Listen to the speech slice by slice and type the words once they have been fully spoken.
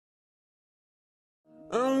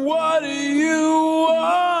And what do you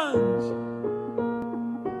want?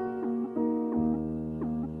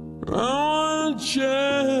 I want to change.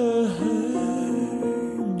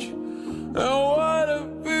 And what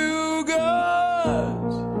have you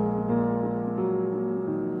got?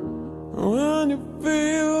 When you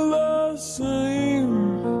feel the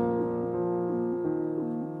same,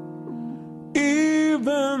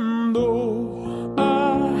 even though I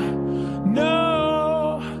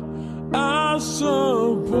know I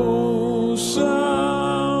suppose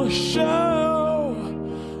I'll show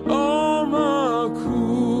all my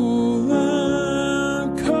cool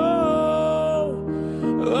and cold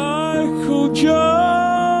like old Joe.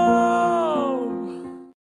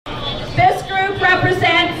 This group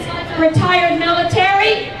represents retired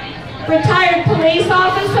military, retired police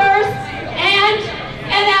officers, and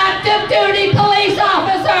an active duty police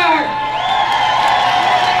officer.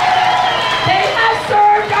 They have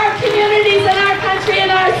served our communities and our country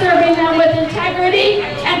and are serving them with integrity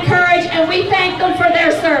and courage, and we thank them for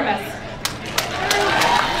their service.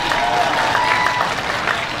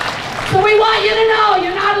 So we want you to know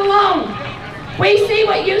you're not alone. We see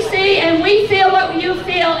what you see and we feel what you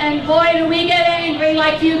feel, and boy do we get angry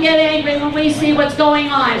like you get angry when we see what's going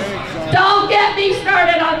on. Don't get me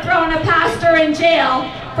started on throwing a pastor in jail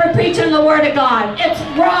for preaching the Word of God. It's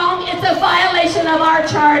wrong, it's a violation of our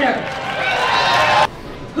charter.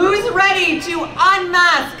 Who's ready to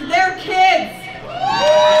unmask their kids?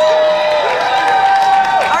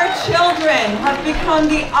 Our children have become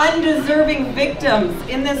the undeserving victims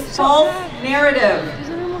in this false narrative.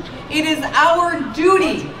 It is our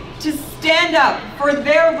duty to stand up for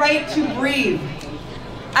their right to breathe.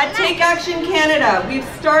 At Take Action Canada, we've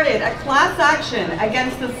started a class action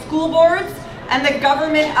against the school boards and the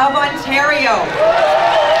government of Ontario.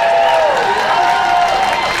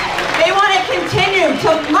 They want to continue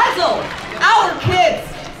to muzzle our kids,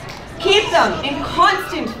 keep them in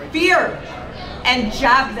constant fear, and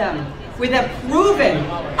jab them with a proven,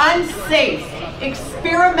 unsafe,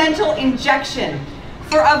 experimental injection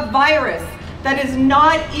for a virus that is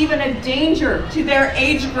not even a danger to their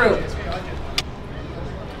age group.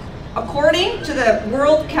 According to the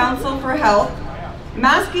World Council for Health,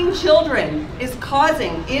 masking children is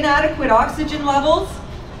causing inadequate oxygen levels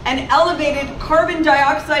and elevated carbon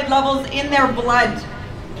dioxide levels in their blood.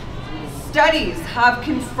 Studies have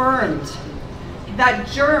confirmed that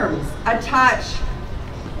germs attach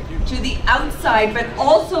to the outside but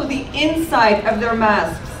also the inside of their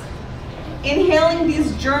masks. Inhaling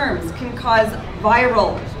these germs can cause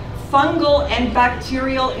viral, fungal, and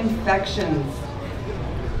bacterial infections.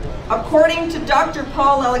 According to Dr.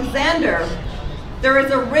 Paul Alexander, there is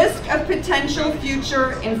a risk of potential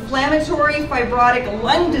future inflammatory fibrotic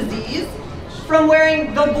lung disease from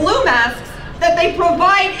wearing the blue masks that they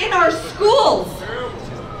provide in our schools.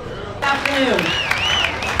 Good afternoon.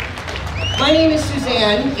 My name is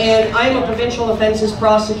Suzanne, and I'm a provincial offences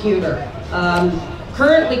prosecutor.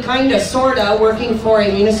 Currently, kinda, sorta, working for a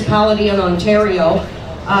municipality in Ontario.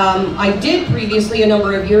 I did previously, a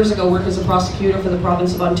number of years ago, work as a prosecutor for the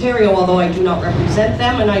province of Ontario, although I do not represent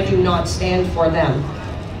them and I do not stand for them.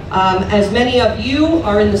 As many of you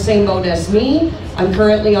are in the same boat as me, I'm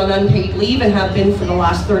currently on unpaid leave and have been for the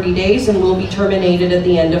last 30 days and will be terminated at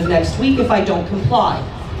the end of next week if I don't comply.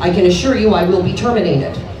 I can assure you I will be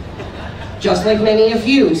terminated, just like many of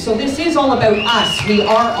you. So this is all about us. We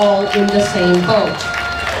are all in the same boat.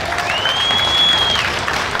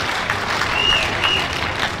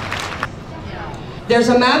 There's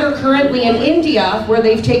a matter currently in India where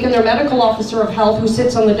they've taken their medical officer of health, who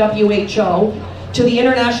sits on the WHO, to the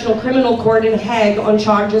International Criminal Court in Hague on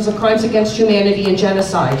charges of crimes against humanity and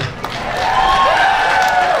genocide.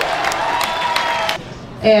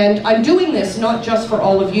 And I'm doing this not just for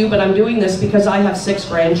all of you, but I'm doing this because I have 6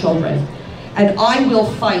 grandchildren. And I will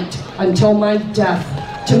fight until my death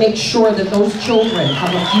to make sure that those children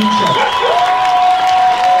have a future.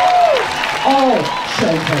 All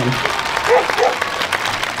children.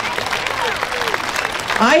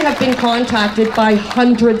 I have been contacted by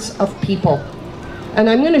hundreds of people. And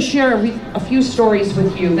I'm going to share a few stories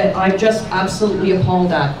with you that I'm just absolutely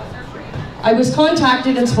appalled at. I was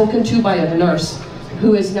contacted and spoken to by a nurse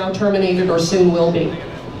who is now terminated or soon will be.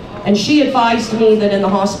 And she advised me that in the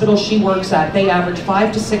hospital she works at, they average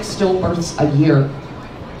 5 to 6 stillbirths a year.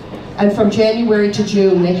 And from January to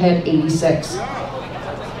June, they had 86.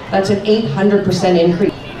 That's an 800%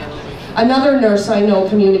 increase. Another nurse I know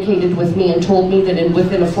communicated with me and told me that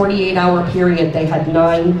within a 48-hour period, they had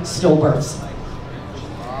 9 stillbirths.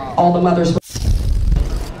 All the mothers.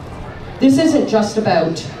 This isn't just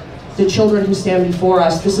about the children who stand before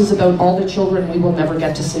us. This is about all the children we will never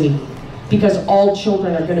get to see. because all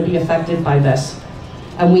children are going to be affected by this.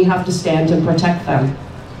 And we have to stand and protect them.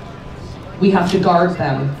 We have to guard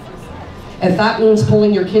them. If that means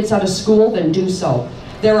pulling your kids out of school, then do so.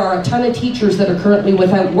 There are a ton of teachers that are currently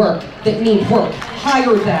without work that need work.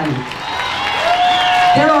 Hire them.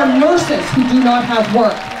 There are nurses who do not have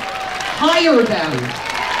work. Hire them.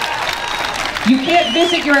 You can't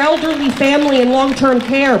visit your elderly family in long-term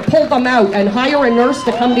care. Pull them out and hire a nurse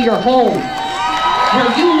to come to your home,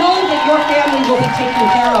 where you know that your family will be taken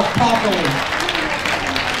care of properly.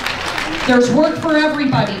 There's work for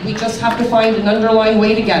everybody. We just have to find an underlying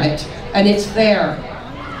way to get it, and it's there.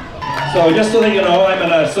 So just so that you know, I'm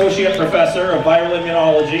an associate professor of viral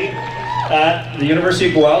immunology at the University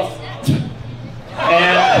of Guelph.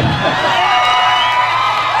 And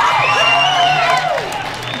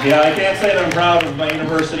yeah, I can't say that I'm proud of my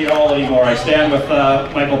university at all anymore. I stand with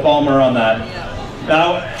Michael Palmer on that.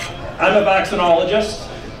 Now, I'm a vaccinologist.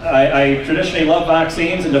 I traditionally love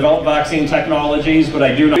vaccines and develop vaccine technologies,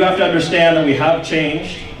 but you have to understand that we have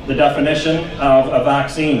changed the definition of a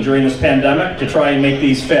vaccine during this pandemic to try and make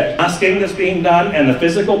these fit. Masking that's being done and the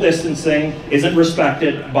physical distancing isn't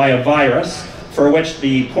respected by a virus for which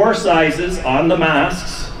the pore sizes on the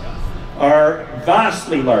masks are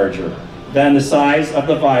vastly larger than the size of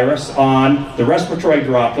the virus on the respiratory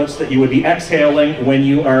droplets that you would be exhaling when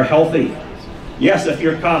you are healthy. Yes, if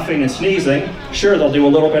you're coughing and sneezing, sure, they'll do a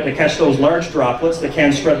little bit to catch those large droplets that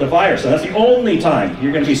can spread the virus. And that's the only time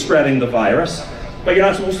you're going to be spreading the virus. But you're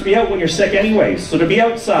not supposed to be out when you're sick anyways. So to be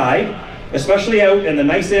outside, especially out in the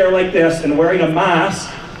nice air like this and wearing a mask,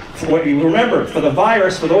 remember, for the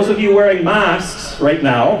virus, for those of you wearing masks right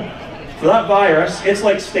now, for that virus, it's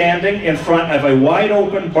like standing in front of a wide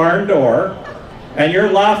open barn door and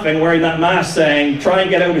you're laughing wearing that mask saying, try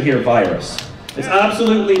and get out of here, virus. It's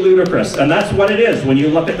absolutely ludicrous, and that's what it is when you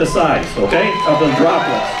look at the size, okay, of the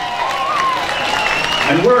droplets.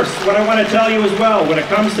 And worse, what I want to tell you as well, when it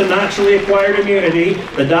comes to naturally acquired immunity,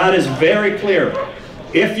 the data is very clear.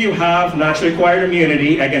 If you have naturally acquired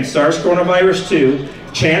immunity against SARS coronavirus 2,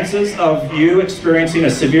 chances of you experiencing a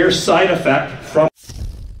severe side effect from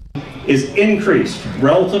is increased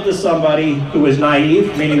relative to somebody who is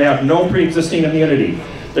naive, meaning they have no pre-existing immunity.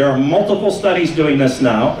 There are multiple studies doing this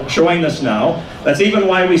now, showing this now. That's even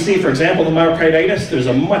why we see, for example, the myocarditis, there's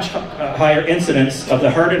a much higher incidence of the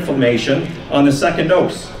heart inflammation on the second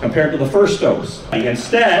dose compared to the first dose.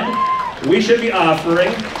 Instead, we should be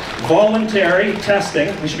offering voluntary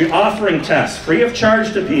testing. We should be offering tests free of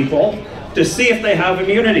charge to people to see if they have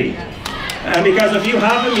immunity. And because if you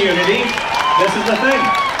have immunity, this is the thing.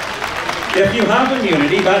 If you have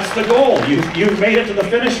immunity, that's the goal. You've made it to the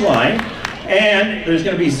finish line. And there's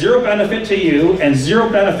going to be zero benefit to you and zero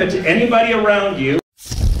benefit to anybody around you.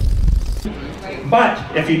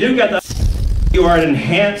 But if you do get that, you are at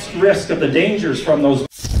enhanced risk of the dangers from those.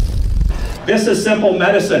 This is simple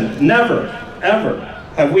medicine. Never, ever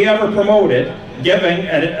have we ever promoted giving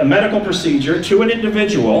a medical procedure to an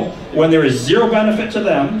individual when there is zero benefit to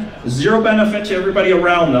them, zero benefit to everybody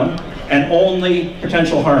around them, and only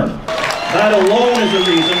potential harm. That alone is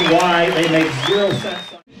the reason why they make 0 sense.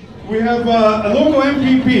 We have a local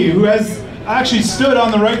MPP who has actually stood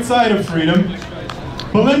on the right side of freedom,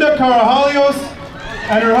 Belinda Carajalios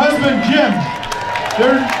and her husband Jim.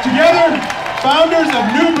 They're together founders of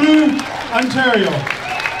New Blue, Ontario.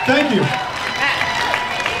 Thank you.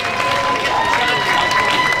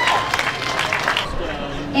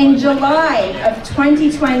 In July of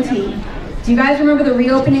 2020, do you guys remember the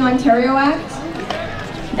Reopening Ontario Act?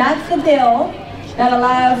 That's the bill that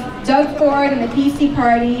allows Doug Ford and the PC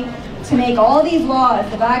Party to make all these laws,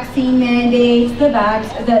 the vaccine mandates, the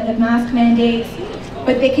mask mandates,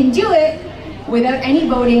 but they can do it without any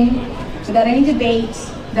voting, without any debate,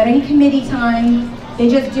 without any committee time. They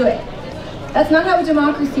just do it. That's not how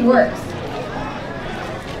democracy works.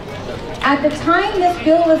 At the time this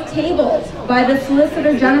bill was tabled by the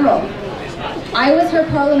Solicitor General, I was her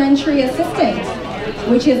parliamentary assistant,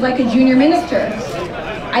 which is like a junior minister.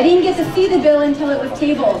 I didn't get to see the bill until it was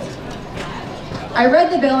tabled. I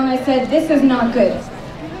read the bill and I said, this is not good.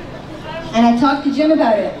 And I talked to Jim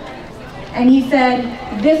about it. And he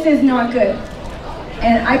said, this is not good.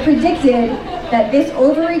 And I predicted that this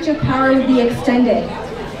overreach of power would be extended.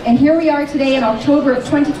 And here we are today in October of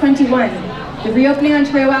 2021. The Reopening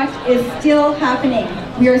Ontario Act is still happening.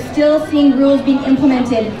 We are still seeing rules being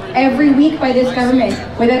implemented every week by this government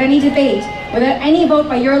without any debate, without any vote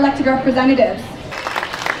by your elected representatives.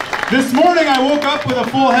 This morning I woke up with a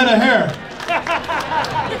full head of hair.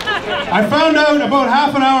 I found out about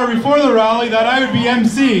half an hour before the rally that I would be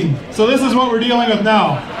emceeing, so this is what we're dealing with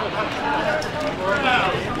now.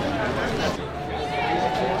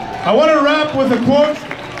 I want to wrap with a quote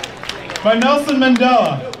by Nelson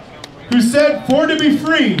Mandela, who said, "For to be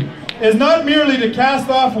free is not merely to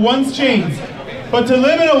cast off one's chains, but to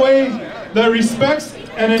live in a way that respects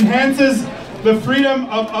and enhances the freedom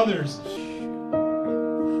of others."